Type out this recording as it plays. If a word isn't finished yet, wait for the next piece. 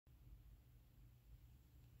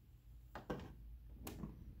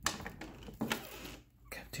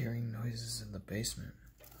hearing noises in the basement.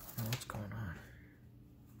 I don't know what's going on.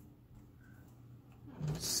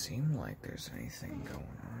 Doesn't seem like there's anything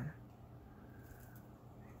going on.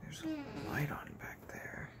 There's a light on back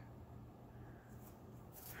there.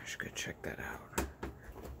 I should go check that out.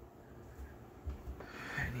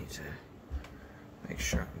 I need to make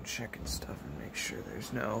sure I'm checking stuff and make sure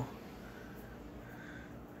there's no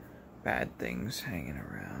bad things hanging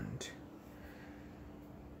around.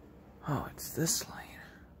 Oh, it's this light.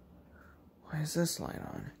 Why is this light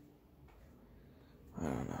on? I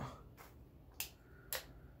don't know.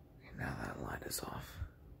 Okay, now that light is off.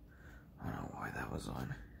 I don't know why that was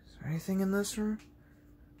on. Is there anything in this room?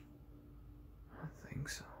 I don't think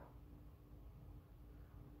so.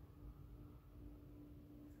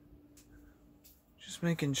 Just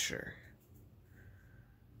making sure.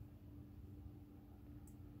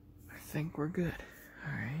 I think we're good.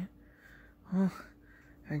 Alright. Well,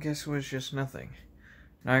 I guess it was just nothing.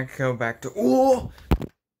 Now I can go back to— oh!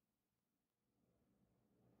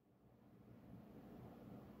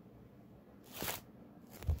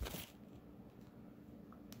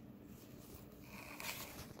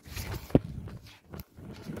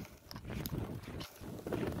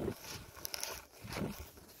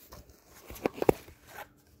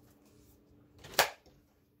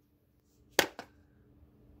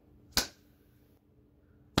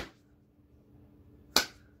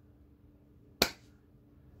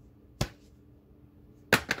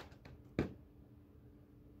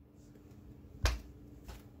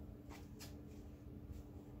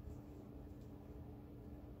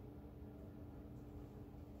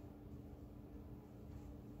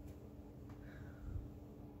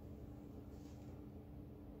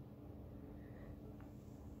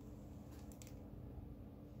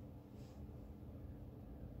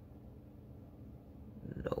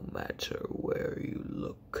 No matter where you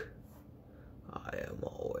look, I am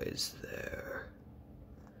always there.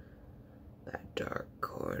 That dark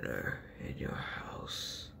corner in your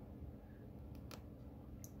house.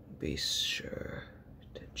 Be sure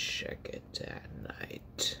to check it at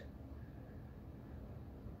night.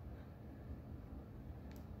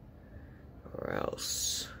 Or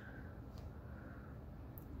else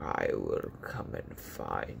I will come and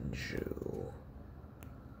find you.